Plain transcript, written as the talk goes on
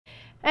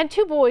And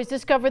two boys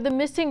discovered the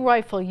missing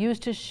rifle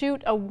used to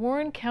shoot a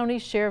Warren County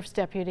Sheriff's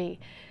deputy.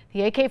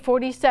 The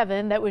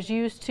AK-47 that was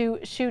used to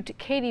shoot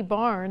Katie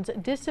Barnes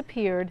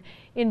disappeared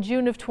in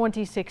June of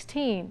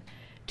 2016.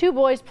 Two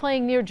boys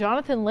playing near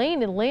Jonathan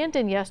Lane in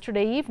Landen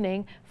yesterday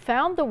evening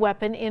found the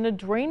weapon in a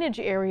drainage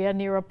area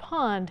near a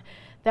pond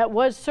that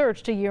was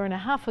searched a year and a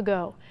half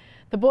ago.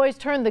 The boys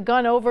turned the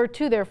gun over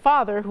to their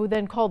father, who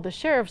then called the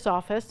sheriff's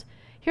office.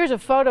 Here's a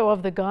photo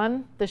of the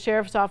gun. The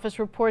sheriff's office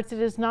reports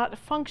it is not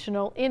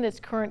functional in its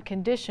current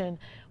condition,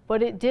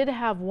 but it did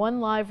have one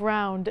live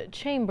round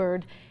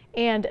chambered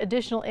and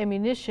additional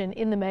ammunition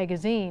in the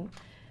magazine.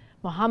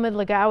 Mohammed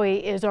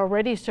Laghaoui is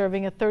already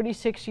serving a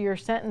 36-year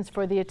sentence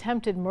for the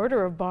attempted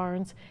murder of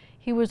Barnes.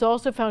 He was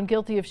also found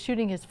guilty of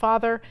shooting his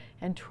father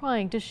and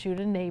trying to shoot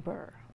a neighbor.